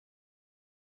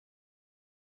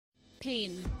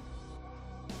Pain.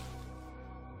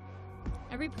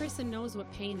 Every person knows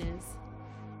what pain is.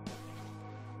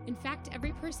 In fact,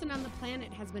 every person on the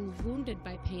planet has been wounded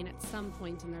by pain at some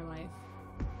point in their life.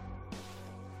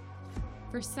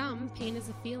 For some, pain is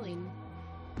a feeling.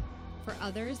 For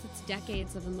others, it's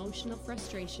decades of emotional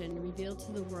frustration revealed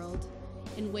to the world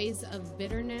in ways of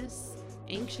bitterness,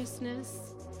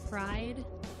 anxiousness, pride,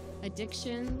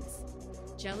 addictions,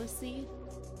 jealousy.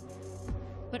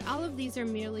 But all of these are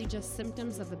merely just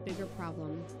symptoms of a bigger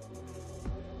problem.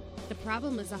 The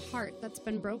problem is a heart that's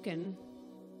been broken.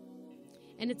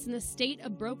 And it's in the state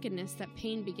of brokenness that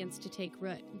pain begins to take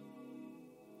root.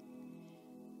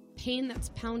 Pain that's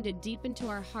pounded deep into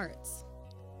our hearts,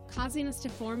 causing us to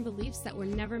form beliefs that were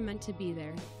never meant to be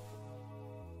there.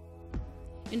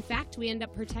 In fact, we end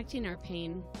up protecting our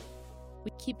pain.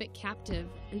 We keep it captive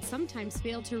and sometimes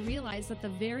fail to realize that the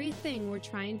very thing we're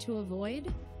trying to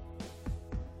avoid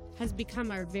has become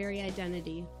our very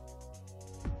identity.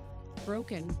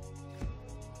 Broken.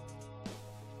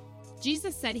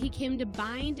 Jesus said he came to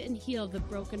bind and heal the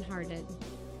brokenhearted.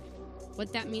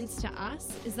 What that means to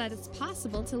us is that it's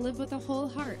possible to live with a whole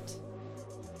heart.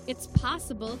 It's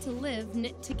possible to live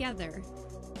knit together.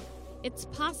 It's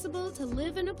possible to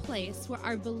live in a place where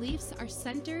our beliefs are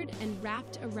centered and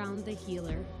wrapped around the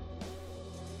healer.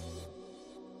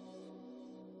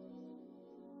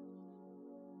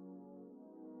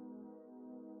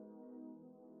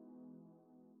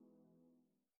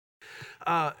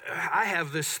 I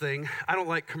have this thing. I don't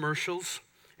like commercials,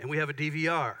 and we have a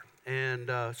DVR.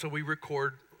 And so we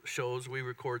record shows, we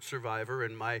record Survivor,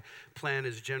 and my plan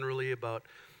is generally about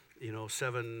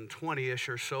 7:20-ish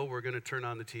or so, we're going to turn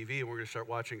on the TV and we're going to start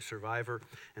watching Survivor.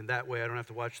 And that way I don't have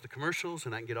to watch the commercials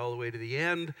and I can get all the way to the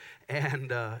end and,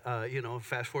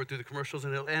 fast forward through the commercials,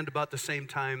 and it'll end about the same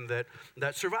time that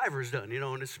Survivor's done,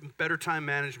 and it's better time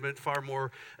management, far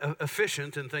more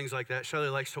efficient and things like that. Shelley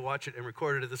likes to watch it and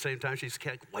record it at the same time. She just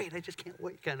can't wait, I just can't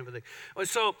wait kind of a thing.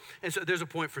 So there's a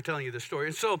point for telling you this story.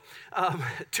 And so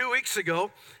 2 weeks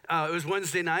ago, it was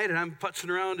Wednesday night and I'm putzing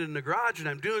around in the garage and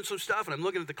I'm doing some stuff and I'm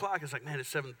looking at the clock. It's like, man, it's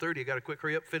 7:30. I got to quick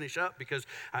hurry up, finish up because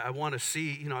I want to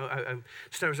see, I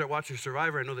start watching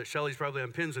Survivor. I know that Shelley's probably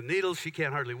on pins and needles. She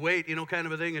can't hardly wait, kind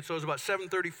of a thing. And so it's about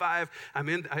 7:35.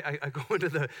 I go into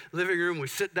the living room. We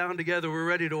sit down together. We're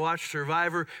ready to watch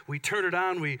Survivor. We turn it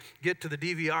on. We get to the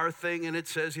DVR thing and it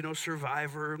says,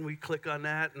 Survivor. And we click on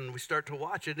that and we start to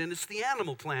watch it. And it's the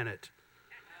Animal Planet.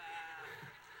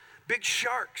 Big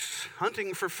sharks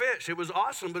hunting for fish. It was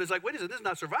awesome, but it's like, wait a second, this is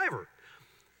not Survivor.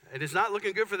 And it's not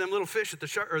looking good for them little fish that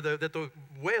the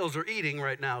whales are eating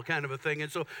right now, kind of a thing. And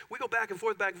so we go back and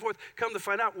forth. Come to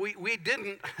find out, we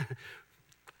didn't.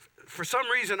 For some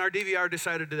reason, our DVR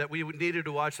decided that we needed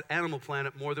to watch Animal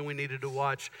Planet more than we needed to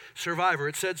watch Survivor.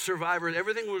 It said Survivor,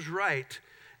 everything was right.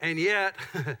 And yet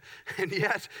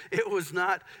it was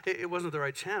not. It wasn't the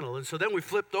right channel. And so then we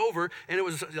flipped over, and it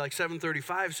was like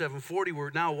 7:35, 7:40. We're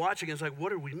now watching. And it's like, what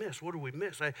did we miss? What did we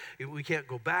miss? We can't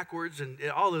go backwards, and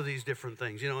all of these different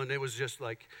things, And it was just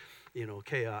like,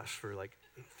 chaos for like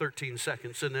 13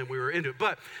 seconds, and then we were into it.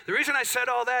 But the reason I said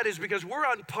all that is because we're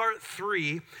on part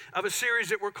 3 of a series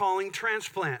that we're calling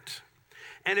Transplant.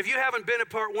 And if you haven't been at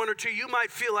part 1 or 2, you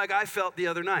might feel like I felt the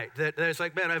other night. That it's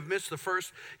like, man, I've missed the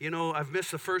first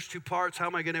 2 parts. How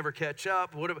am I going to ever catch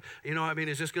up? What did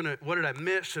I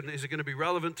miss? And is it going to be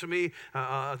relevant to me?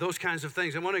 Those kinds of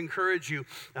things. I want to encourage you,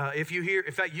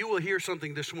 in fact, you will hear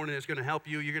something this morning that's going to help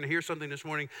you. You're going to hear something this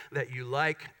morning that you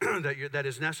like, that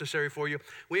is necessary for you.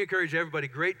 We encourage everybody,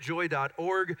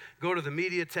 greatjoy.org, go to the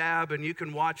media tab, and you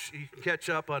can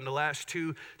catch up on the last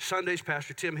 2 Sundays.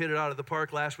 Pastor Tim hit it out of the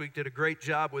park last week, did a great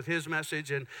job with his message,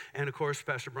 and of course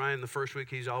Pastor Brian the first week,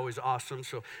 he's always awesome.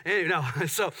 So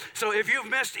if you've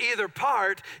missed either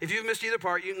part,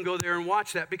 you can go there and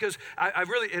watch that, because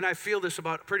I feel this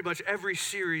about pretty much every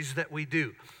series that we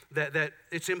do. That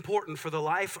it's important for the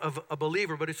life of a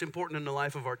believer, but it's important in the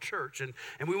life of our church. And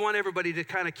we want everybody to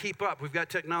kind of keep up. We've got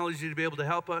technology to be able to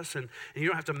help us, and you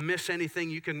don't have to miss anything.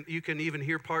 You can even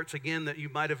hear parts again that you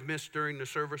might have missed during the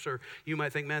service, or you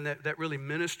might think, man, that really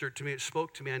ministered to me. It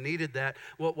spoke to me. I needed that.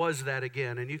 What was that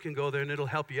again? And you can go there and it'll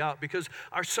help you out, because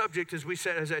our subject, as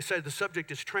I said, the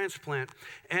subject is transplant.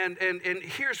 And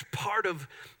here's part of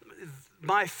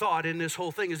my thought in this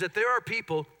whole thing is that there are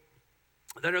people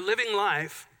that are living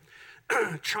life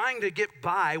trying to get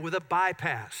by with a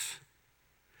bypass.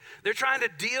 They're trying to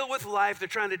deal with life. They're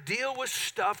trying to deal with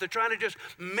stuff. They're trying to just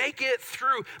make it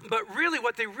through. But really,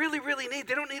 what they really need,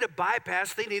 they don't need a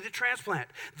bypass. They need a transplant.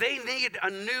 They need a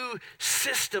new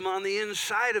system on the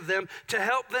inside of them to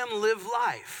help them live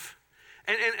life.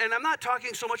 And I'm not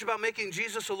talking so much about making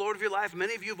Jesus the Lord of your life.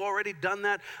 Many of you have already done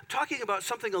that. I'm talking about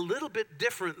something a little bit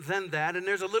different than that, and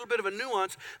there's a little bit of a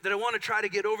nuance that I want to try to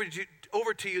get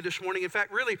over to you this morning. In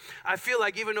fact, really, I feel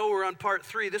like even though we're on part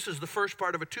 3, this is the first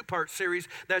part of a 2-part series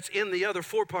that's in the other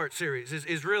 4-part series,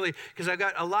 is really because I've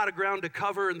got a lot of ground to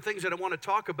cover and things that I want to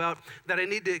talk about that I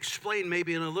need to explain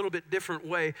maybe in a little bit different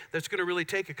way that's going to really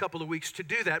take a couple of weeks to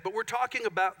do that. But we're talking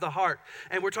about the heart,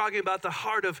 and we're talking about the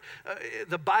heart of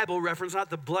the Bible reference, not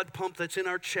the blood pump that's in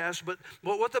our chest, but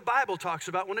what the Bible talks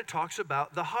about when it talks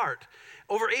about the heart.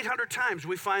 Over 800 times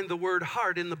we find the word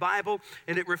heart in the Bible,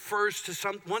 and it refers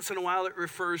to once in a while it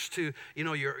refers to,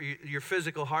 your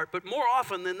physical heart, but more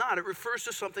often than not, it refers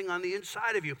to something on the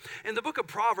inside of you. In the book of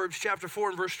Proverbs, chapter 4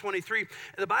 and verse 23,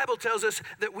 the Bible tells us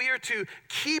that we are to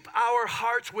keep our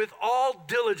hearts with all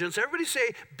diligence. Everybody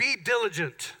say, be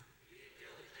diligent.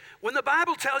 When the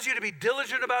Bible tells you to be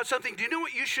diligent about something, do you know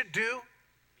what you should do?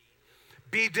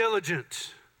 Be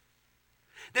diligent.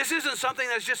 This isn't something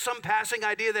that's just some passing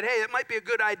idea that, hey, it might be a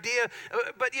good idea,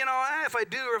 but if I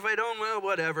do or if I don't, well,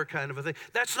 whatever kind of a thing.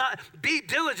 That's not, be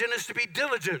diligent is to be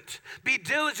diligent. Be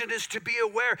diligent is to be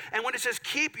aware. And when it says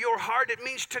keep your heart, it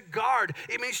means to guard.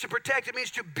 It means to protect. It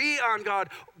means to be on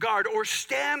guard or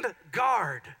stand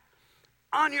guard.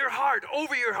 On your heart,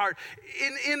 over your heart,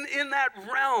 in that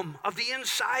realm of the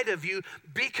inside of you,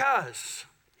 because,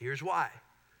 here's why.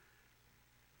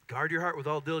 Guard your heart with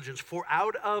all diligence, for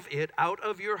out of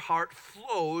your heart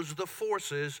flows the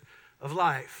forces of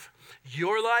life.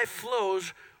 Your life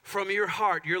flows from your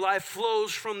heart. Your life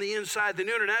flows from the inside. The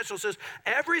New International says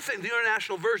everything, the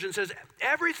International Version says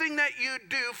everything that you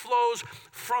do flows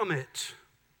from it.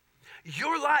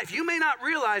 Your life, you may not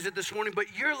realize it this morning,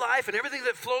 but your life and everything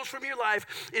that flows from your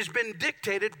life has been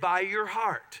dictated by your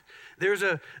heart. There's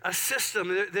a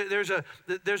system, there's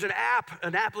an app,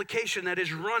 an application that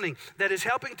is running, that is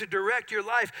helping to direct your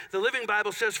life. The Living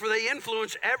Bible says, for they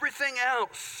influence everything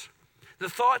else. The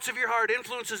thoughts of your heart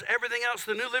influences everything else.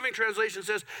 The New Living Translation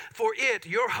says, for it,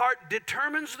 your heart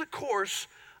determines the course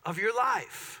of your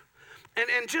life.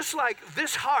 And just like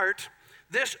this heart,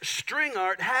 this string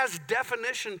art has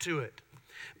definition to it.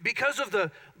 Because of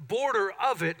the border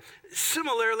of it,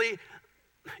 similarly,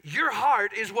 your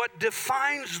heart is what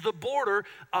defines the border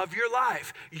of your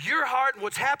life. Your heart,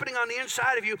 what's happening on the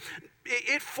inside of you,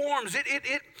 it forms, it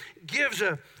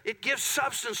gives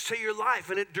substance to your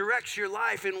life, and it directs your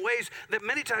life in ways that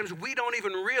many times we don't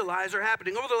even realize are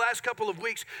happening. Over the last couple of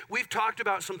weeks, we've talked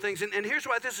about some things, and here's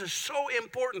why this is so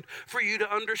important for you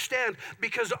to understand,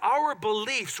 because our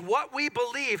beliefs, what we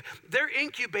believe, they're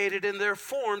incubated and they're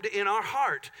formed in our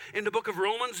heart. In the book of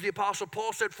Romans, the Apostle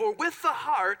Paul said, for with the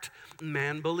heart,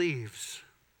 man believes.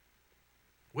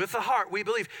 With the heart, we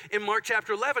believe. In Mark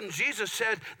chapter 11, Jesus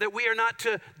said that we are not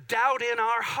to doubt in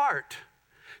our heart.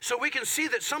 So we can see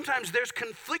that sometimes there's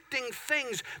conflicting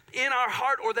things in our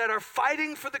heart or that are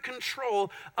fighting for the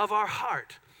control of our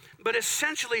heart. But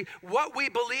essentially, what we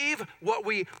believe, what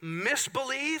we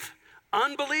misbelieve,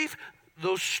 unbelief,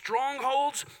 those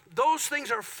strongholds, those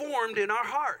things are formed in our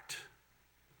heart.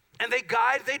 And they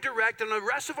guide, they direct, and the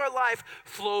rest of our life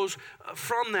flows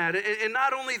from that. And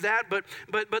not only that, but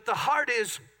the heart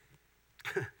is,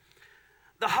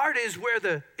 the heart is where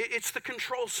it's the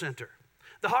control center.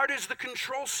 The heart is the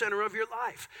control center of your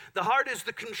life. The heart is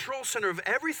the control center of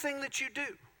everything that you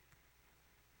do.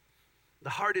 The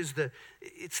heart is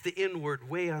it's the inward,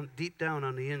 way on deep down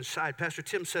on the inside. Pastor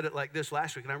Tim said it like this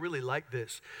last week, and I really like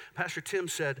this. Pastor Tim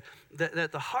said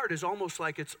that the heart is almost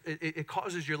like it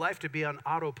causes your life to be on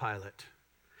autopilot.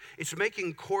 It's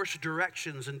making course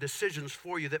directions and decisions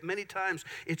for you that many times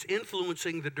it's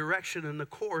influencing the direction and the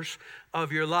course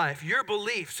of your life. Your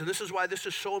beliefs, and this is why this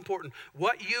is so important,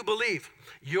 what you believe,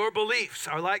 your beliefs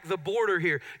are like the border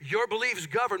here. Your beliefs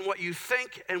govern what you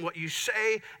think and what you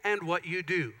say and what you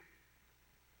do.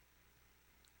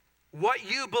 What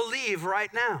you believe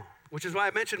right now, which is why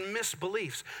I mentioned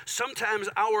misbeliefs. Sometimes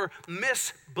our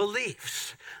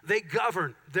misbeliefs, they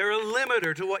govern. They're a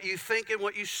limiter to what you think and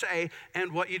what you say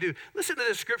and what you do. Listen to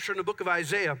this scripture in the book of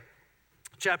Isaiah,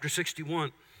 chapter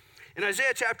 61. In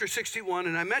Isaiah chapter 61,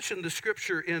 and I mentioned the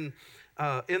scripture in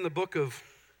the book of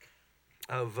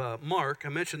Mark. I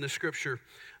mentioned the scripture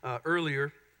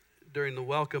earlier during the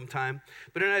welcome time.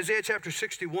 But in Isaiah chapter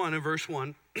 61 and verse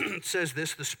 1, says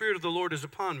this, the Spirit of the Lord is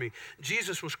upon me.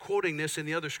 Jesus was quoting this in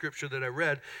the other scripture that I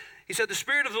read. He said, the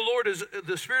Spirit of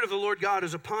the Lord God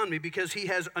is upon me because he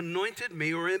has anointed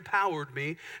me or empowered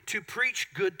me to preach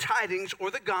good tidings or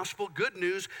the gospel, good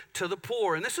news to the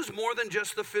poor. And this is more than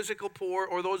just the physical poor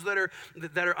or those that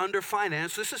are under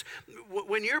finance. This is,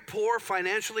 when you're poor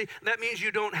financially, that means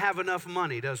you don't have enough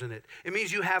money, doesn't it? It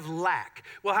means you have lack.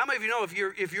 Well, how many of you know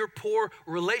if you're poor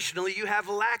relationally, you have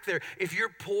lack there. If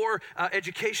you're poor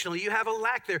educationally, you have a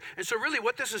lack there. And so really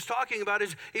what this is talking about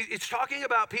is, it's talking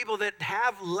about people that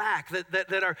have lack,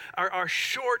 that are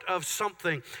short of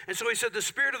something. And so he said, the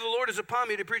Spirit of the Lord is upon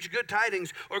me to preach good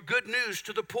tidings or good news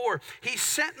to the poor. He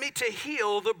sent me to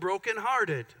heal the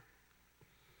brokenhearted.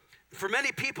 For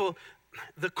many people,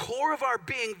 the core of our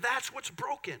being, that's what's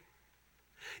broken.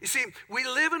 You see, we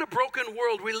live in a broken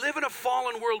world. We live in a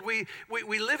fallen world. We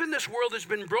live in this world that's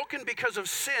been broken because of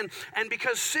sin. And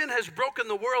because sin has broken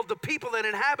the world, the people that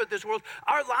inhabit this world,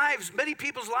 our lives, many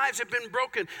people's lives have been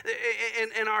broken.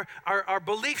 And our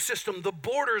belief system, the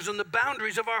borders and the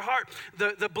boundaries of our heart,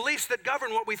 the beliefs that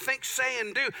govern what we think, say,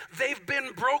 and do, they've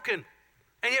been broken.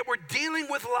 And yet we're dealing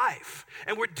with life.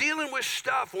 And we're dealing with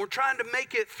stuff. And we're trying to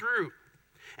make it through.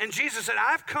 And Jesus said,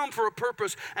 I've come for a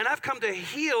purpose, and I've come to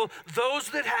heal those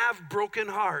that have broken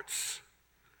hearts.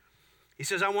 He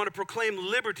says, I want to proclaim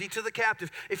liberty to the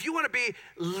captive. If you want to be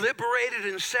liberated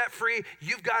and set free,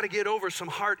 you've got to get over some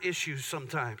heart issues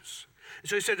sometimes.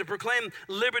 So he said to proclaim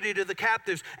liberty to the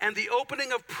captives and the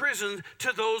opening of prison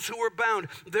to those who are bound.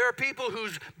 There are people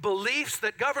whose beliefs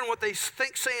that govern what they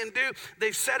think, say, and do,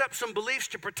 they've set up some beliefs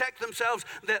to protect themselves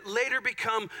that later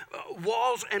become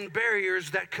walls and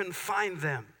barriers that confine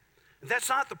them. That's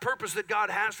not the purpose that God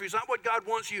has for you. It's not what God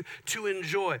wants you to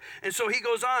enjoy. And so he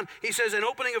goes on, he says, an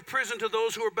opening of prison to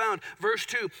those who are bound. Verse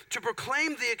 2, to proclaim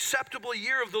the acceptable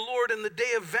year of the Lord and the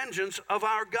day of vengeance of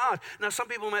our God. Now, some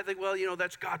people might think, well,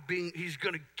 that's God he's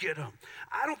going to get them.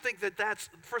 I don't think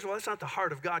that's, first of all, that's not the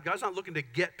heart of God. God's not looking to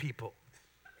get people.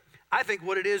 I think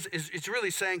what it is it's really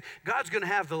saying God's going to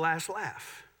have the last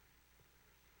laugh.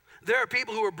 There are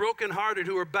people who are brokenhearted,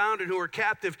 who are bound, and who are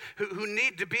captive, who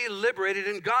need to be liberated,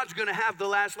 and God's going to have the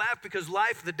last laugh because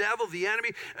life, the devil, the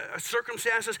enemy,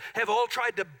 circumstances have all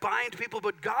tried to bind people.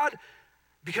 But God,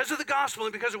 because of the gospel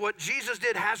and because of what Jesus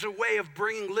did, has a way of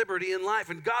bringing liberty in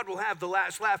life, and God will have the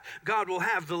last laugh. God will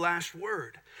have the last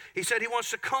word. He said he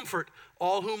wants to comfort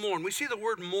all who mourn. We see the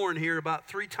word mourn here about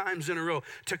 3 times in a row.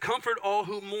 To comfort all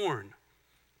who mourn.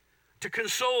 To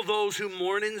console those who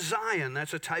mourn in Zion,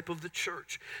 that's a type of the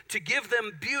church. To give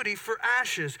them beauty for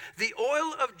ashes, the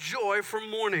oil of joy for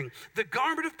mourning, the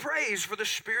garment of praise for the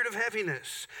spirit of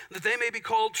heaviness, that they may be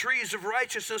called trees of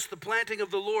righteousness, the planting of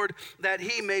the Lord, that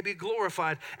he may be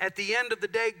glorified. At the end of the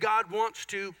day, God wants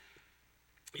to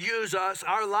use us,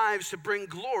 our lives, to bring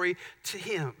glory to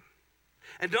him.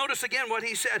 And notice again what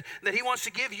he said, that he wants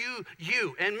to give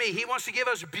you and me. He wants to give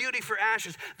us beauty for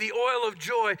ashes, the oil of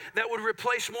joy that would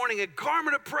replace mourning, a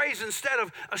garment of praise instead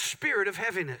of a spirit of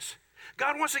heaviness.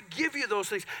 God wants to give you those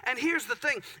things. And here's the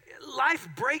thing, life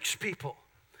breaks people.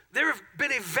 There have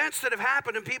been events that have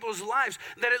happened in people's lives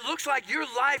that it looks like your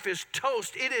life is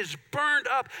toast. It is burned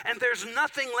up and there's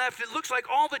nothing left. It looks like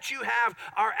all that you have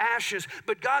are ashes.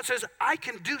 But God says, I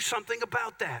can do something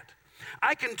about that.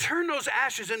 I can turn those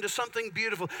ashes into something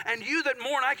beautiful. And you that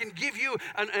mourn, I can give you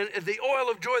the oil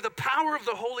of joy, the power of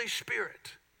the Holy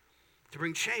Spirit to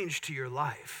bring change to your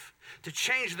life, to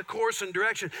change the course and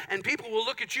direction. And people will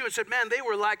look at you and say, man, they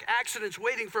were like accidents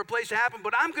waiting for a place to happen,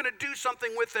 but I'm going to do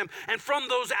something with them. And from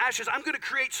those ashes, I'm going to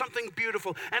create something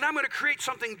beautiful. And I'm going to create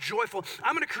something joyful.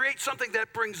 I'm going to create something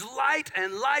that brings light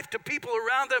and life to people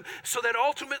around them so that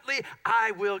ultimately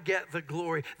I will get the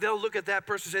glory. They'll look at that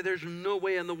person and say, there's no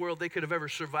way in the world they could have ever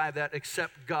survived that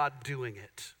except God doing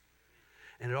it.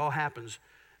 And it all happens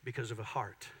because of a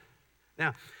heart.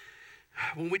 Now,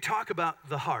 when we talk about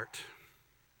the heart,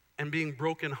 and being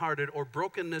brokenhearted or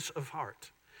brokenness of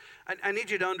heart. I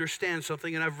need you to understand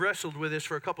something, and I've wrestled with this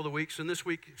for a couple of weeks, and this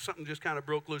week something just kind of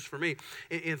broke loose for me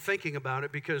in thinking about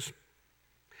it, because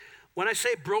when I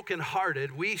say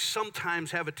brokenhearted, we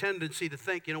sometimes have a tendency to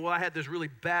think, well, I had this really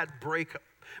bad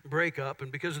breakup,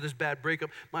 and because of this bad breakup,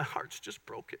 my heart's just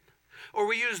broken. Or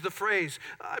we use the phrase,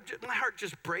 my heart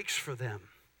just breaks for them.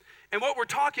 And what we're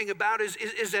talking about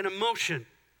is an emotion.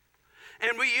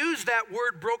 And we use that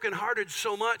word brokenhearted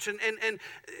so much, and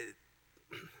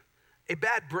a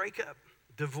bad breakup,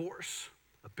 divorce,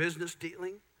 a business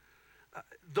dealing,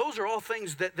 those are all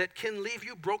things that can leave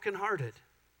you brokenhearted.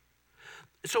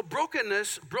 So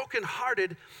brokenness,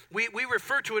 brokenhearted, we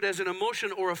refer to it as an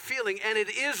emotion or a feeling, and it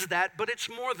is that, but it's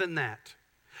more than that.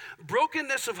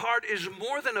 Brokenness of heart is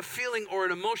more than a feeling or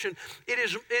an emotion. It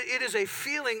is a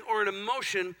feeling or an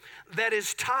emotion that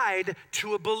is tied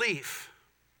to a belief.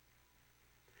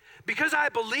 Because I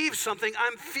believe something,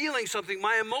 I'm feeling something.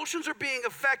 My emotions are being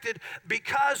affected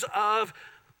because of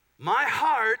my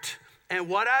heart and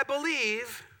what I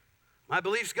believe. My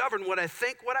beliefs govern what I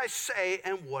think, what I say,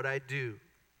 and what I do.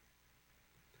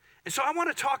 And so I want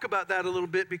to talk about that a little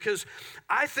bit because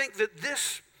I think that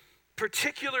this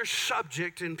particular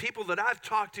subject and people that I've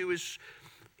talked to is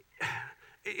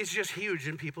just huge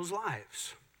in people's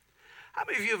lives. How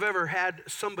many of you have ever had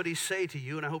somebody say to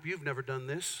you, and I hope you've never done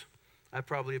this, I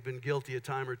probably have been guilty a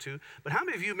time or two, but how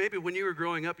many of you, maybe when you were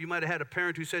growing up, you might have had a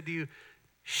parent who said to you,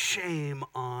 shame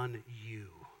on you?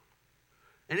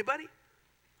 Anybody?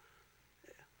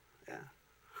 Yeah.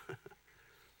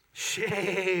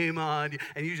 Shame on you.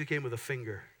 And usually came with a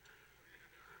finger.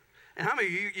 And how many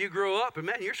of you grow up and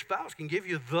man, your spouse can give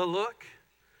you the look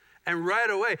and right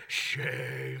away,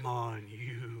 shame on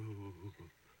you.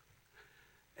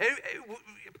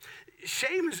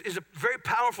 Shame is a very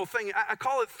powerful thing. I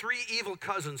call it three evil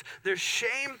cousins. There's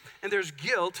shame and there's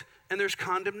guilt and there's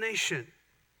condemnation.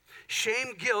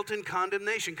 Shame, guilt, and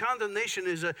condemnation. Condemnation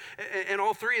is and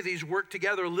all three of these work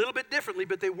together a little bit differently,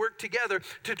 but they work together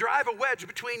to drive a wedge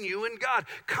between you and God.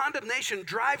 Condemnation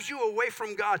drives you away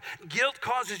from God. Guilt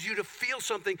causes you to feel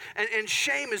something, and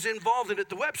shame is involved in it.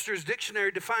 The Webster's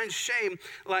Dictionary defines shame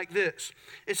like this.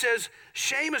 It says,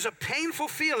 shame is a painful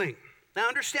feeling. Now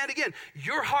understand again,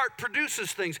 your heart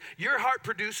produces things. Your heart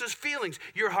produces feelings.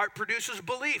 Your heart produces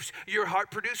beliefs. Your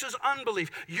heart produces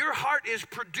unbelief. Your heart is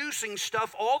producing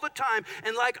stuff all the time,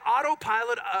 and like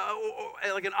autopilot,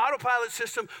 like an autopilot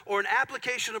system or an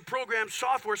application of program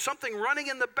software, something running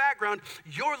in the background,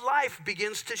 your life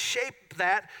begins to shape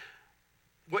that,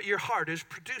 what your heart is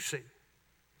producing.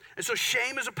 And so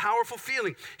shame is a powerful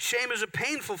feeling. Shame is a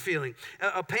painful feeling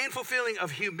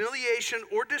of humiliation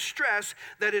or distress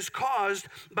that is caused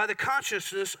by the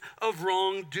consciousness of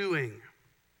wrongdoing.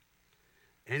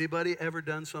 Anybody ever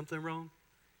done something wrong?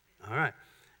 All right.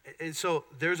 And so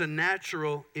there's a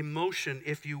natural emotion,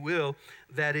 if you will,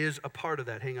 that is a part of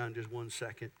that. Hang on just one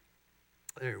second.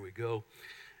 There we go.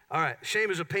 All right.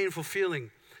 Shame is a painful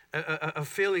feeling. A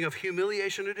feeling of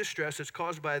humiliation or distress that's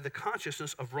caused by the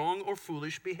consciousness of wrong or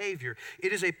foolish behavior.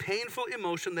 It is a painful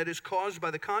emotion that is caused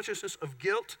by the consciousness of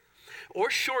guilt or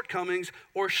shortcomings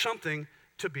or something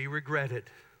to be regretted.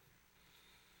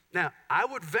 Now, I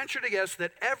would venture to guess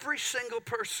that every single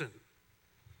person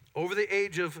over the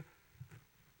age of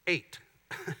 8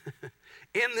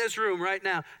 in this room right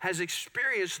now has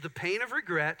experienced the pain of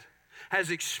regret,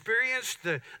 has experienced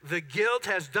the guilt,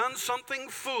 has done something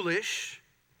foolish.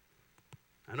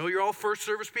 I know you're all first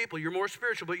service people, you're more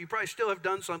spiritual, but you probably still have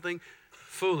done something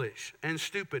foolish and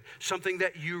stupid, something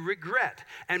that you regret.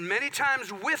 And many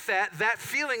times with that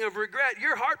feeling of regret,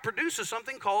 your heart produces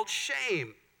something called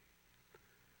shame.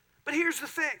 But here's the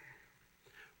thing.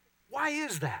 Why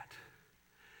is that?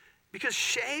 Because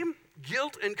shame,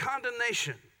 guilt, and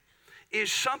condemnation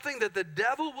is something that the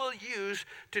devil will use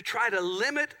to try to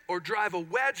limit or drive a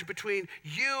wedge between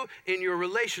you and your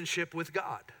relationship with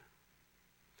God.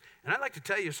 And I'd like to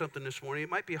tell you something this morning.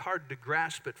 It might be hard to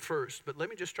grasp at first, but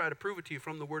let me just try to prove it to you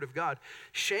from the Word of God.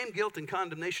 Shame, guilt, and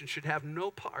condemnation should have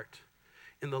no part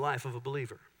in the life of a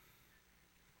believer.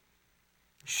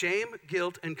 Shame,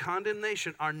 guilt, and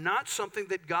condemnation are not something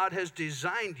that God has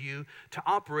designed you to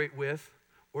operate with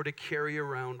or to carry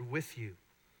around with you.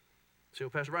 So,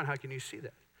 Pastor Brian, how can you see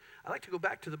that? I'd like to go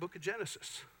back to the book of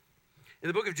Genesis. In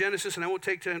the book of Genesis, and I won't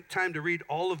take time to read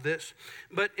all of this,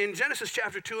 but in Genesis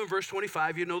chapter 2 and verse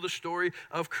 25, you know the story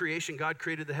of creation. God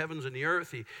created the heavens and the earth.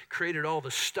 He created all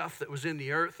the stuff that was in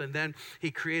the earth, and then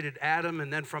he created Adam,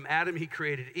 and then from Adam he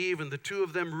created Eve, and the two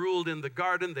of them ruled in the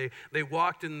garden. They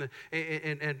walked in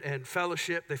and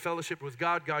fellowship. They fellowshiped with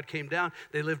God. God came down.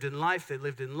 They lived in life. They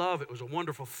lived in love. It was a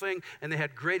wonderful thing, and they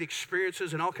had great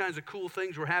experiences, and all kinds of cool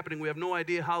things were happening. We have no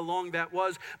idea how long that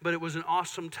was, but it was an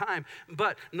awesome time.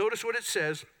 But notice what it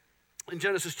says in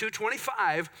Genesis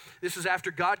 2:25. This is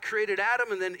after God created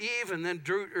Adam and then Eve and then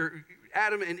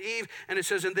Adam and Eve, and it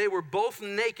says, and they were both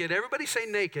naked. Everybody say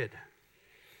naked.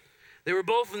 They were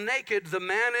both naked, the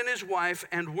man and his wife,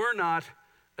 and were not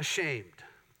ashamed.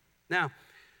 Now,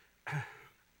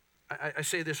 I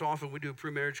say this often. We do a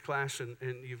pre-marriage class, and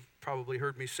you've probably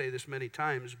heard me say this many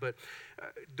times, but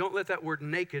don't let that word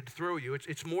naked throw you.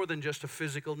 It's more than just a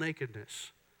physical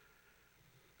nakedness.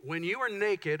 When you are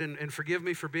naked, and forgive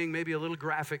me for being maybe a little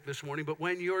graphic this morning, but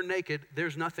when you're naked,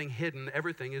 there's nothing hidden.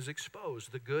 Everything is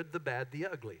exposed, the good, the bad, the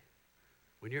ugly.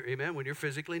 When you're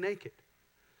physically naked.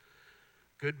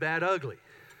 Good, bad, ugly.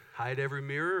 hide every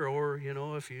mirror, or,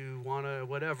 if you want to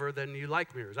whatever, then you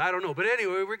like mirrors. I don't know. But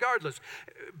anyway, regardless,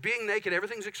 being naked,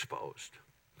 everything's exposed.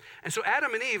 And so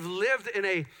Adam and Eve lived in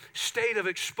a state of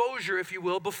exposure, if you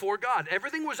will, before God.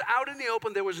 Everything was out in the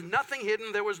open. There was nothing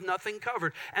hidden. There was nothing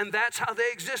covered. And that's how they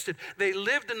existed. They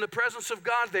lived in the presence of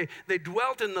God. They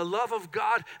dwelt in the love of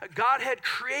God. God had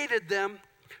created them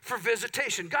for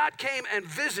visitation. God came and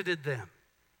visited them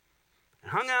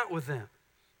and hung out with them.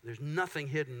 There's nothing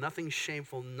hidden, nothing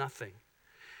shameful, nothing.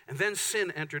 And then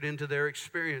sin entered into their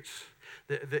experience.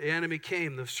 The enemy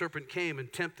came, the serpent came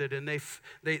and tempted, and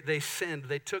they sinned.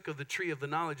 They took of the tree of the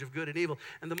knowledge of good and evil.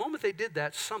 And the moment they did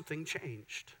that, something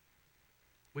changed.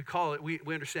 We call it, we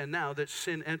understand now that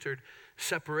sin entered,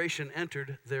 separation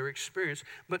entered their experience.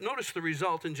 But notice the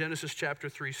result in Genesis chapter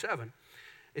 3:7.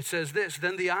 It says this,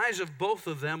 then the eyes of both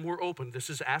of them were opened. This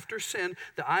is after sin.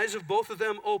 The eyes of both of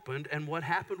them opened, and what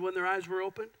happened when their eyes were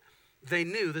opened? They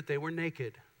knew that they were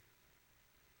naked.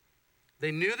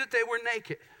 They knew that they were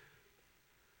naked.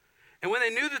 And when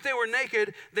they knew that they were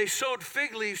naked, they sewed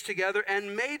fig leaves together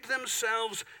and made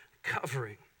themselves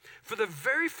covering. For the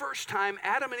very first time,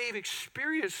 Adam and Eve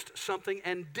experienced something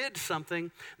and did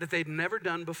something that they'd never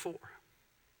done before.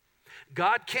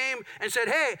 God came and said,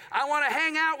 hey, I want to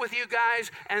hang out with you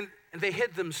guys, and they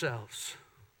hid themselves.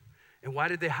 And why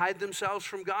did they hide themselves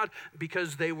from God?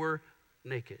 Because they were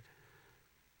naked.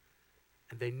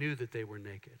 And they knew that they were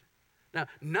naked. Now,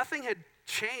 nothing had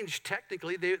changed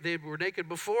technically. They were naked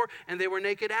before and they were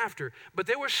naked after. But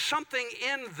there was something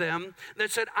in them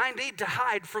that said, I need to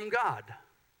hide from God.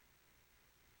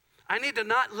 I need to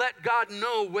not let God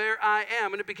know where I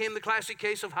am. And it became the classic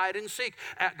case of hide and seek.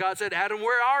 God said, Adam,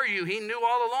 where are you? He knew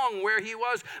all along where he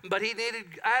was, but he needed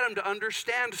Adam to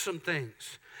understand some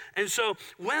things. And so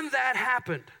when that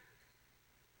happened,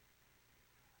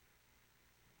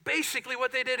 basically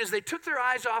what they did is they took their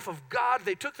eyes off of God.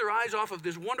 They took their eyes off of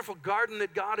this wonderful garden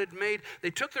that God had made. They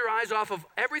took their eyes off of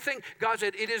everything. God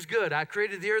said, it is good. I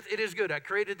created the earth. It is good. I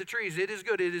created the trees. It is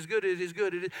good. It is good. It is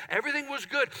good. Everything was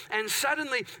good. And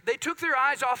suddenly they took their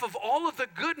eyes off of all of the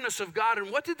goodness of God.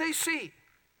 And what did they see?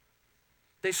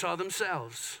 They saw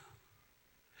themselves.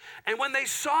 And when they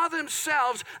saw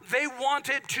themselves, they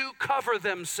wanted to cover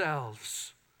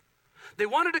themselves. They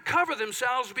wanted to cover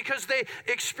themselves because they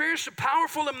experienced a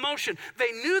powerful emotion.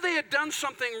 They knew they had done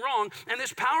something wrong, and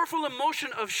this powerful emotion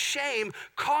of shame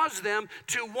caused them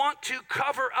to want to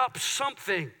cover up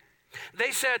something.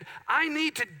 They said, I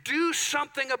need to do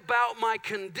something about my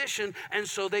condition, and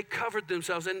so they covered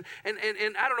themselves. And I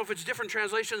don't know if it's different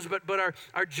translations, but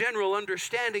our general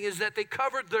understanding is that they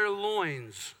covered their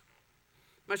loins.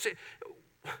 I say,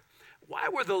 why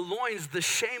were the loins the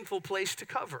shameful place to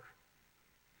cover?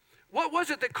 What was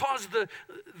it that caused the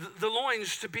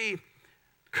loins to be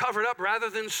covered up rather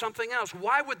than something else?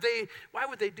 Why would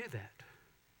they do that?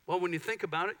 Well, when you think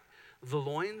about it, the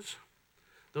loins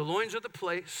are the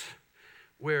place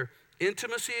where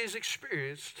intimacy is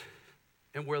experienced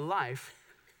and where life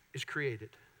is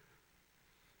created.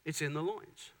 It's in the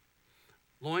loins.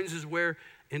 Loins is where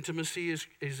intimacy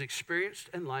is experienced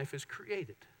and life is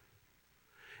created.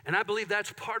 And I believe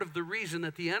that's part of the reason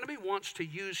that the enemy wants to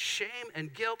use shame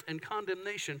and guilt and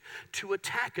condemnation to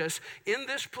attack us in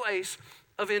this place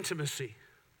of intimacy.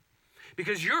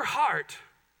 Because your heart,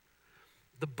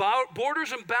 the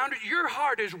borders and boundaries, your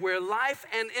heart is where life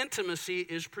and intimacy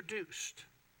is produced.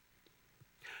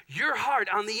 Your heart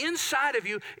on the inside of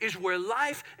you is where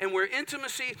life and where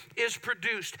intimacy is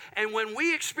produced. And when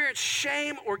we experience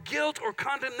shame or guilt or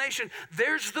condemnation,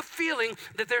 there's the feeling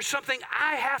that there's something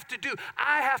I have to do.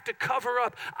 I have to cover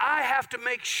up. I have to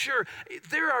make sure.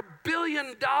 There are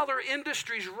billion-dollar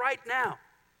industries right now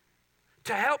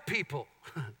to help people.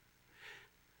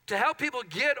 To help people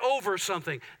get over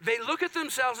something. They look at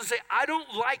themselves and say, I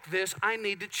don't like this. I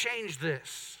need to change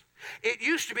this. It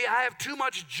used to be I have too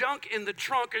much junk in the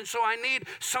trunk and so I need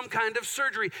some kind of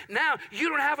surgery. Now you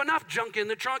don't have enough junk in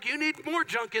the trunk. You need more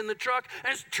junk in the trunk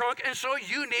and so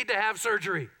you need to have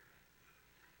surgery.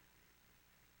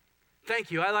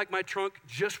 Thank you. I like my trunk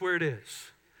just where it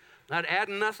is. Not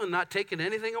adding nothing, not taking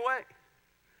anything away.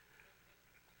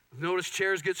 I've noticed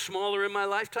chairs get smaller in my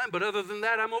lifetime, but other than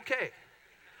that, I'm okay.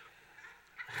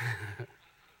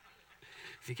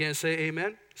 If you can't say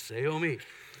amen, say oh me.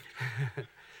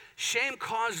 Shame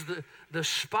caused the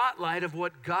spotlight of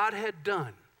what God had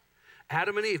done.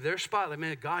 Adam and Eve, their spotlight,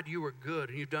 man, God, you were good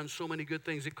and you've done so many good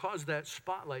things. It caused that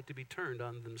spotlight to be turned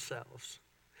on themselves.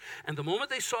 And the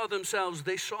moment they saw themselves,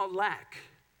 they saw lack.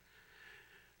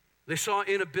 They saw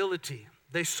inability.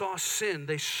 They saw sin.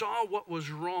 They saw what was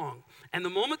wrong. And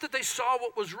the moment that they saw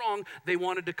what was wrong, they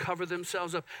wanted to cover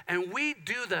themselves up. And we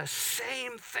do the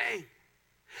same thing.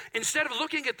 Instead of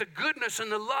looking at the goodness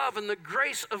and the love and the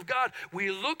grace of God,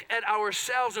 we look at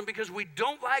ourselves, and because we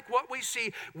don't like what we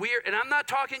see, and I'm not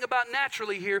talking about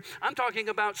naturally here, I'm talking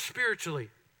about spiritually.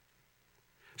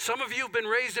 Some of you have been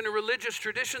raised in a religious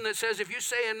tradition that says if you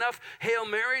say enough Hail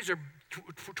Marys or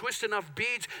twist enough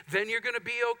beads, then you're going to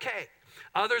be okay.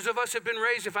 Others of us have been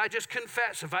raised, if I just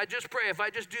confess, if I just pray, if I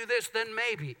just do this, then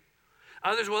maybe.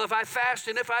 Others, well, if I fast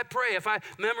and if I pray, if I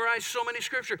memorize so many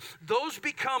scripture, those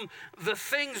become the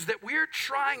things that we're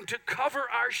trying to cover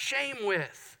our shame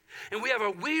with. And we have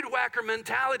a weed whacker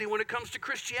mentality when it comes to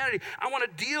Christianity. I want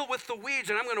to deal with the weeds,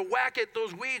 and I'm going to whack at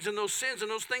those weeds and those sins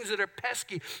and those things that are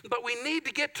pesky. But we need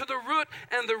to get to the root,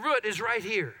 and the root is right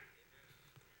here.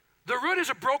 The root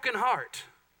is a broken heart.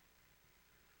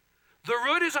 The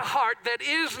root is a heart that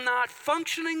is not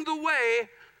functioning the way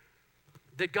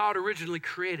that God originally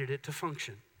created it to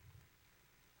function.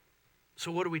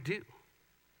 So what do we do?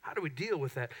 How do we deal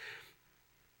with that?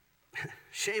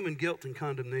 Shame and guilt and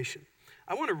condemnation.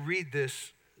 I want to read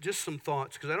this, just some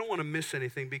thoughts, because I don't want to miss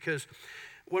anything, because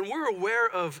when we're aware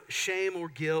of shame or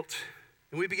guilt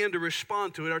and we begin to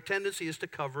respond to it, our tendency is to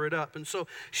cover it up. And so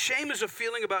shame is a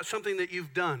feeling about something that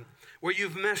you've done, where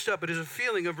you've messed up. It is a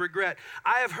feeling of regret.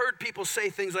 I have heard people say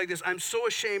things like this: I'm so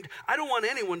ashamed, I don't want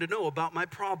anyone to know about my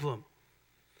problem.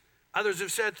 Others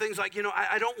have said things like,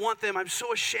 I don't want them. I'm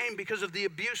so ashamed because of the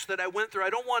abuse that I went through. I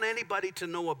don't want anybody to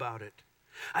know about it.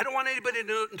 I don't want anybody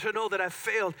to know that I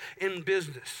failed in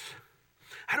business.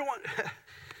 I don't want...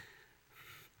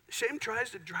 Shame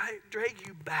tries to drag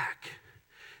you back.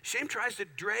 Shame tries to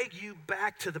drag you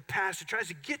back to the past. It tries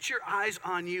to get your eyes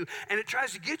on you, and it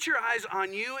tries to get your eyes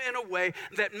on you in a way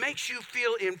that makes you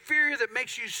feel inferior, that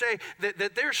makes you say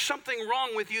that there's something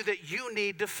wrong with you that you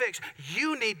need to fix.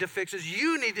 You need to fix this.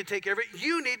 You need to take care of it.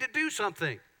 You need to do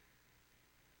something.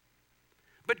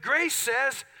 But grace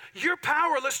says you're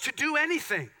powerless to do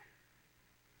anything.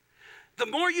 The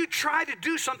more you try to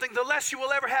do something, the less you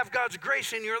will ever have God's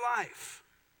grace in your life.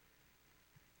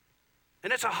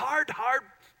 And it's a hard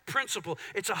principle.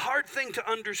 It's a hard thing to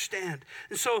understand.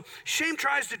 And so shame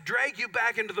tries to drag you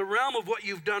back into the realm of what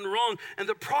you've done wrong. And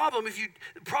the problem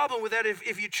with that,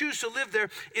 if you choose to live there,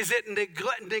 is it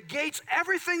negates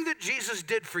everything that Jesus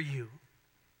did for you.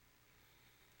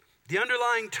 The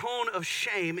underlying tone of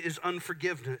shame is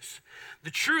unforgiveness. The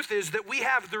truth is that we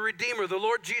have the Redeemer, the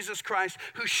Lord Jesus Christ,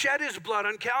 who shed his blood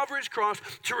on Calvary's cross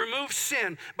to remove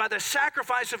sin by the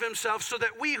sacrifice of himself, so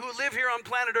that we who live here on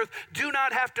planet Earth do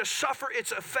not have to suffer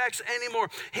its effects anymore.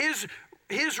 His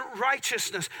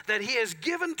righteousness that he has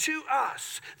given to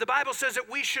us. The Bible says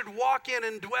that we should walk in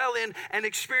and dwell in and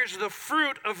experience the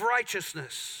fruit of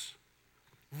righteousness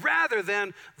rather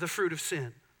than the fruit of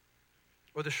sin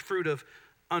or the fruit of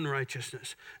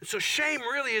unrighteousness. And so shame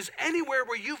really is anywhere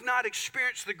where you've not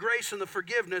experienced the grace and the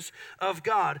forgiveness of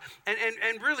God.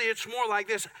 And really it's more like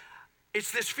this.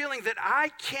 It's this feeling that I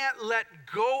can't let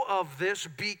go of this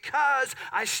because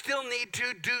I still need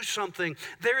to do something.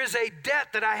 There is a debt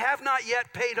that I have not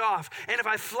yet paid off. And if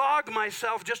I flog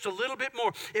myself just a little bit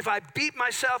more, if I beat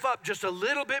myself up just a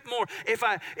little bit more, if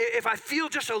I feel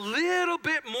just a little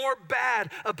bit more bad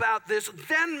about this,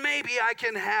 then maybe I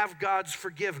can have God's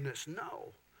forgiveness.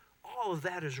 No. All of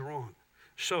that is wrong.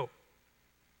 So,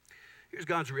 here's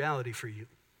God's reality for you.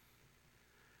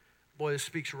 Boy, this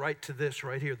speaks right to this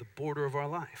right here, the border of our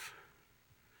life.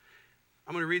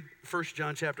 I'm going to read 1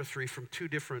 John chapter 3 from two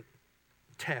different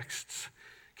texts.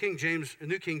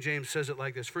 New King James says it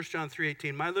like this, 1 John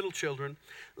 3:18, "My little children,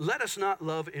 let us not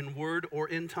love in word or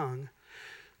in tongue,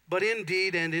 but in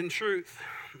deed and in truth.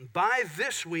 By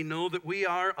this we know that we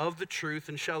are of the truth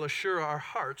and shall assure our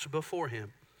hearts before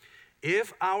him.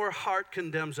 If our heart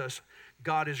condemns us,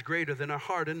 God is greater than our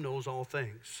heart and knows all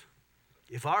things."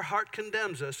 If our heart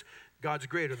condemns us, God's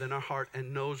greater than our heart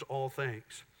and knows all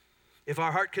things. If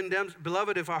our heart condemns,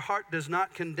 beloved, if our heart does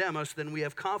not condemn us, then we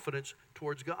have confidence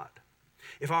towards God.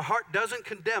 If our heart doesn't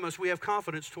condemn us, we have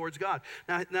confidence towards God.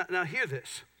 Now hear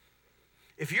this.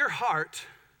 If your heart,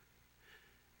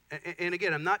 and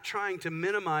again, I'm not trying to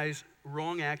minimize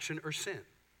wrong action or sin.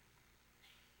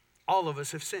 All of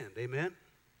us have sinned, amen?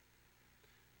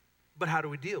 But how do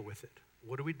we deal with it?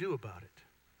 What do we do about it?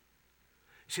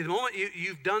 See, the moment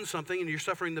you've done something and you're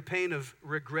suffering the pain of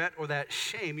regret or that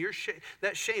shame,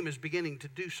 that shame is beginning to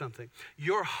do something.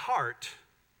 Your heart,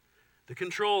 the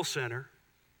control center,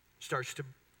 starts to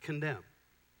condemn.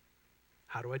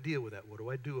 How do I deal with that? What do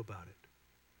I do about it?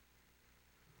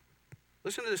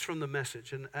 Listen to this from the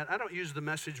Message. And I don't use the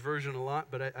Message version a lot,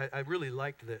 but I really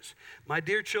liked this. "My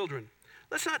dear children,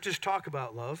 let's not just talk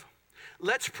about love.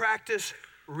 Let's practice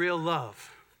real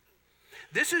love.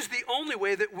 This is the only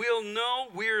way that we'll know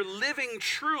we're living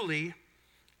truly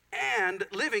and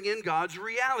living in God's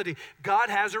reality. God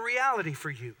has a reality for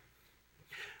you.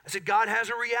 I said, God has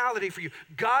a reality for you.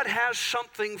 God has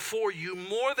something for you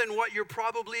more than what you're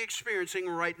probably experiencing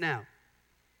right now.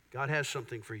 God has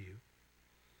something for you.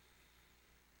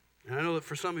 And I know that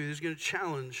for some of you, this is going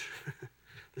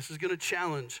to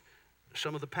challenge,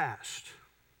 some of the past.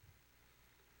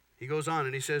 He goes on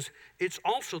and he says, it's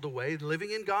also the way,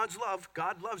 living in God's love,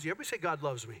 God loves you. Everybody say, God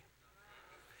loves me.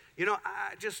 You know,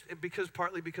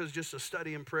 partly because just a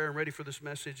study in prayer and ready for this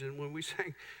message, and when we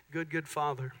sang, Good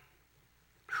Father,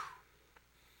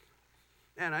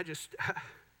 man, I've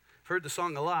heard the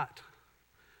song a lot.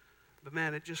 But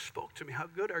man, it just spoke to me how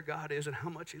good our God is and how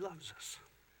much he loves us.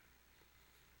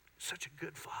 Such a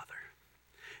good Father.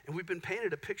 And we've been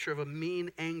painted a picture of a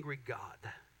mean, angry God.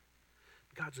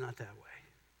 God's not that way.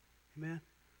 Amen?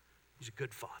 He's a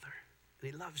good Father,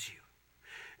 and he loves you.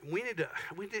 And we need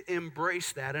to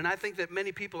embrace that. And I think that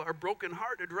many people are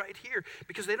brokenhearted right here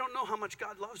because they don't know how much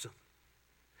God loves them.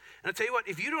 And I tell you what,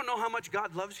 if you don't know how much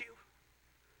God loves you,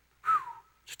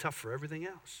 it's tough for everything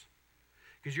else.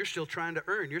 Because you're still trying to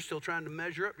earn. You're still trying to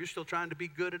measure up. You're still trying to be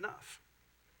good enough.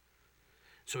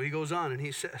 So he goes on and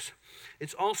he says,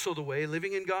 it's also the way,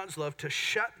 living in God's love, to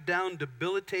shut down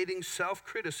debilitating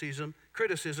self-criticism,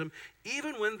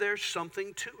 even when there's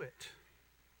something to it.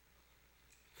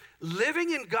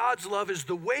 Living in God's love is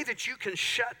the way that you can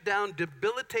shut down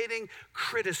debilitating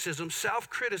criticism,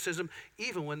 self-criticism,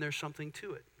 even when there's something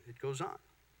to it. It goes on.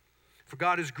 For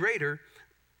God is greater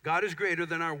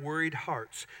than our worried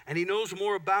hearts, and he knows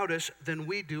more about us than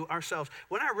we do ourselves.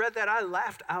 When I read that, I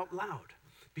laughed out loud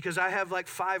because I have like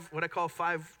what I call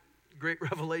five great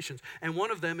revelations. And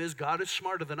one of them is God is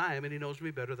smarter than I am, and he knows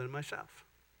me better than myself.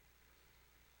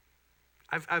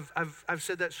 I've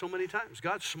said that so many times.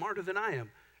 God's smarter than I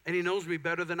am, and he knows me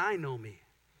better than I know me.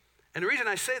 And the reason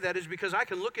I say that is because I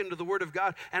can look into the Word of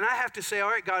God, and I have to say, all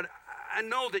right, God, I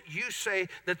know that you say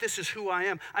that this is who I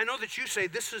am. I know that you say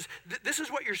this is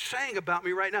what you're saying about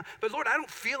me right now. But Lord, I don't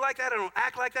feel like that. I don't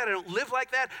act like that. I don't live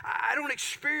like that. I don't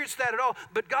experience that at all.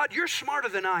 But God, you're smarter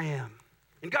than I am.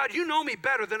 And God, you know me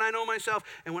better than I know myself.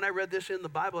 And when I read this in the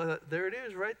Bible, I thought, there it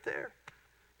is right there.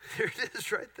 There it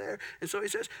is right there. And so he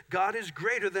says, God is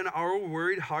greater than our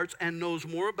worried hearts and knows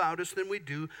more about us than we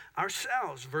do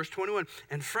ourselves. Verse 21.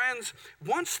 And friends,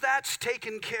 once that's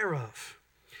taken care of,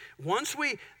 once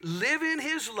we live in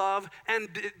his love and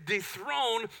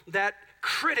dethrone that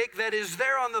critic that is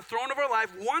there on the throne of our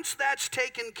life, once that's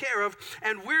taken care of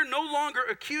and we're no longer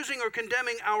accusing or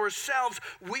condemning ourselves,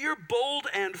 we are bold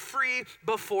and free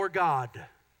before God.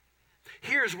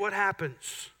 Here's what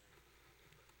happens.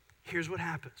 Here's what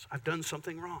happens. I've done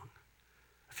something wrong.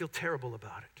 I feel terrible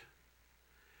about it.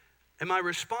 And my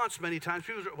response many times,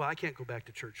 people say, well, I can't go back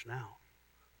to church now.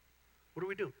 What are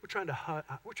we doing? We're trying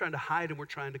to hide and we're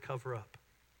trying to cover up.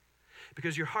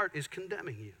 Because your heart is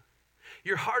condemning you.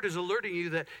 Your heart is alerting you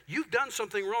that you've done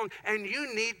something wrong and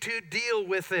you need to deal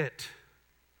with it.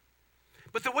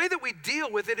 But the way that we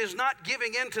deal with it is not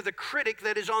giving in to the critic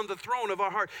that is on the throne of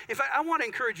our heart. In fact, I want to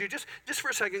encourage you, just for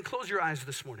a second, close your eyes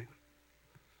this morning.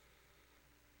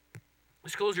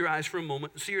 Just close your eyes for a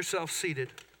moment and see yourself seated.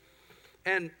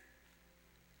 And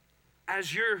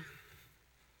as you're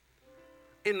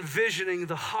envisioning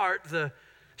the heart, the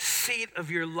seat of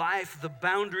your life, the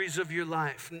boundaries of your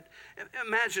life,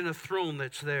 imagine a throne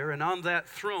that's there, and on that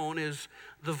throne is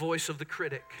the voice of the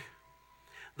critic.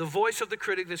 The voice of the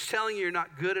critic that's telling you you're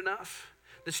not good enough,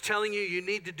 that's telling you you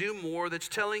need to do more, that's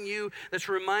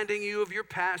reminding you of your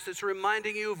past, that's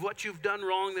reminding you of what you've done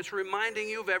wrong, that's reminding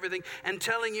you of everything, and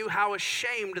telling you how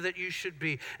ashamed that you should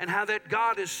be, and how that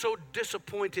God is so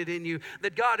disappointed in you,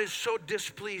 that God is so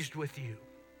displeased with you.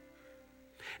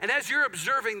 And as you're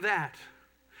observing that,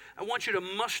 I want you to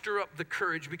muster up the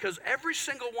courage, because every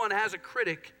single one has a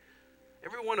critic.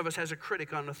 Every one of us has a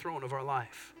critic on the throne of our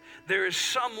life. There is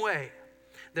some way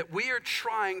that we are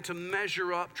trying to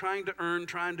measure up, trying to earn,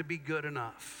 trying to be good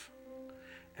enough.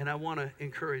 And I want to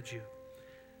encourage you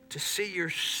to see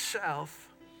yourself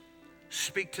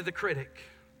speak to the critic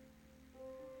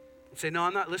and say, no,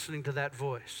 I'm not listening to that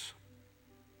voice.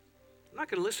 I'm not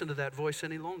going to listen to that voice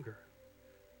any longer,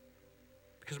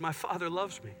 because my Father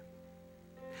loves me.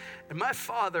 And my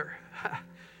Father's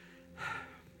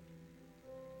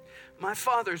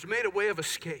made a way of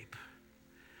escape.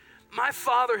 My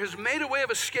Father has made a way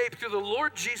of escape through the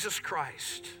Lord Jesus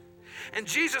Christ. And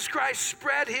Jesus Christ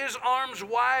spread his arms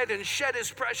wide and shed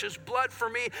his precious blood for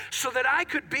me so that I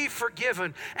could be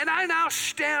forgiven. And I now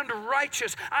stand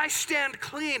righteous. I stand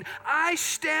clean. I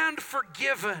stand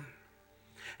forgiven.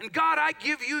 And God, I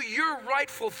give you your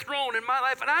rightful throne in my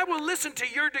life, and I will listen to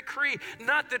your decree,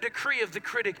 not the decree of the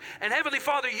critic. And Heavenly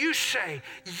Father, you say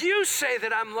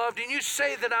that I'm loved, and you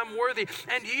say that I'm worthy,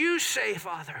 and you say,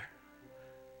 Father,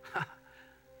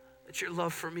 that your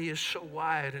love for me is so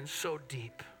wide and so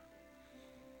deep.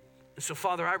 And so,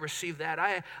 Father, I receive that.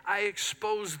 I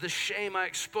expose the shame. I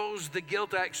expose the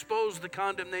guilt. I expose the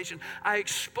condemnation. I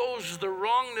expose the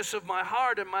wrongness of my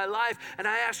heart and my life. And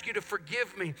I ask you to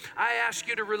forgive me. I ask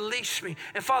you to release me.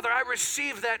 And Father, I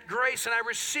receive that grace and I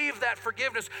receive that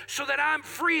forgiveness so that I'm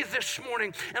free this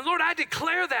morning. And Lord, I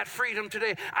declare that freedom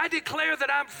today. I declare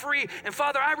that I'm free. And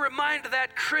Father, I remind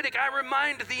that critic, I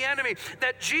remind the enemy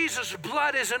that Jesus'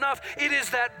 blood is enough. It is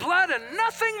that blood and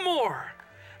nothing more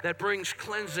that brings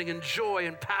cleansing and joy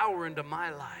and power into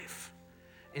my life.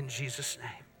 In Jesus'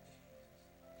 name.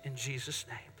 In Jesus'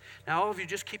 name. Now, all of you,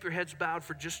 just keep your heads bowed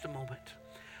for just a moment.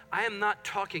 I am not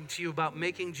talking to you about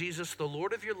making Jesus the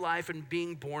Lord of your life and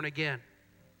being born again.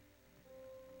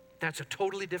 That's a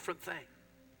totally different thing.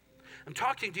 I'm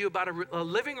talking to you about a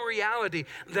living reality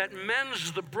that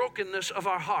mends the brokenness of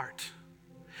our heart,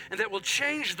 and that will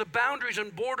change the boundaries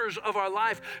and borders of our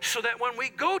life so that when we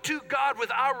go to God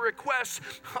with our requests,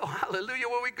 oh, hallelujah,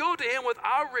 when we go to Him with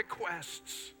our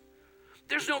requests,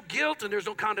 there's no guilt and there's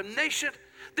no condemnation.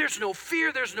 There's no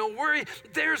fear, there's no worry.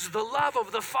 There's the love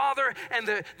of the Father and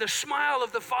the smile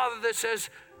of the Father that says,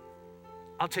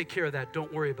 I'll take care of that,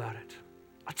 don't worry about it.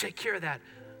 I'll take care of that,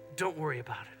 don't worry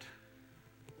about it.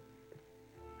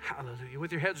 Hallelujah.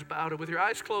 With your heads bowed and with your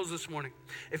eyes closed this morning,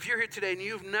 if you're here today and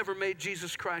you've never made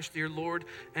Jesus Christ your Lord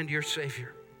and your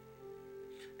Savior,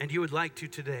 and you would like to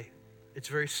today, it's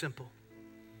very simple.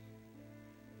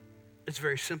 It's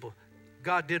very simple.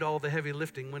 God did all the heavy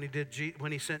lifting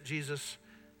when He sent Jesus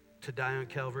to die on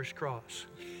Calvary's cross.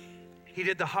 He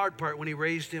did the hard part when He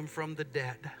raised Him from the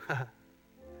dead.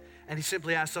 And He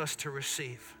simply asks us to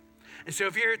receive. And so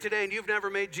if you're here today and you've never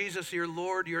made Jesus your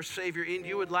Lord, your Savior, and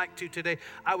you would like to today,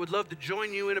 I would love to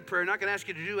join you in a prayer. I'm not going to ask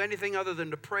you to do anything other than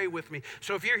to pray with me.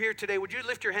 So if you're here today, would you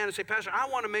lift your hand and say, Pastor, I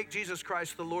want to make Jesus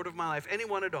Christ the Lord of my life.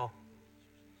 Anyone at all?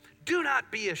 Do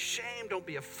not be ashamed. Don't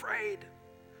be afraid.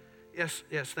 Yes,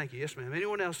 thank you. Yes, ma'am.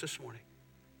 Anyone else this morning?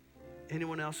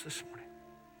 Anyone else this morning?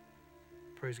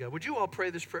 Praise God. Would you all pray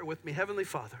this prayer with me? Heavenly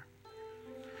Father,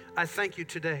 I thank you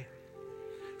today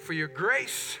for your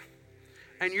grace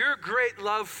and your great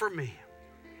love for me.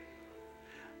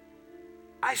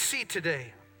 I see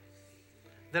today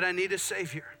that I need a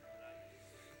Savior.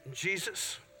 And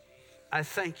Jesus, I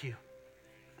thank you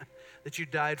that you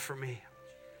died for me.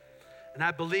 And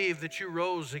I believe that you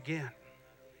rose again,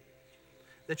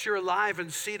 that you're alive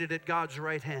and seated at God's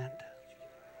right hand.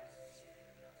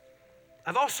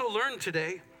 I've also learned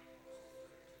today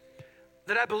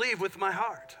that I believe with my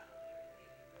heart.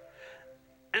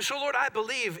 And so, Lord, I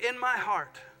believe in my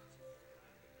heart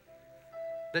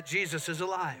that Jesus is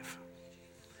alive.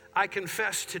 I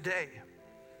confess today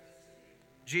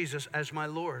Jesus as my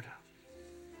Lord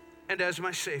and as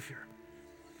my Savior.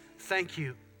 Thank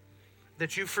you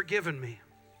that you've forgiven me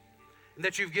and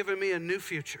that you've given me a new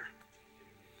future.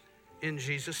 In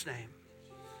Jesus' name.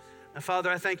 Now, Father,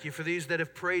 I thank you for these that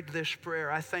have prayed this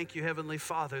prayer. I thank you, Heavenly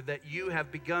Father, that you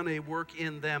have begun a work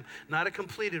in them. Not a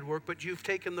completed work, but you've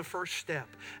taken the first step.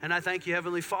 And I thank you,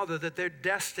 Heavenly Father, that their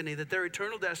destiny, that their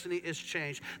eternal destiny is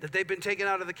changed, that they've been taken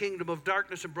out of the kingdom of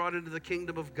darkness and brought into the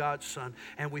kingdom of God's Son.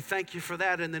 And we thank you for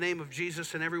that in the name of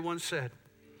Jesus. And everyone said,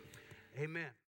 amen.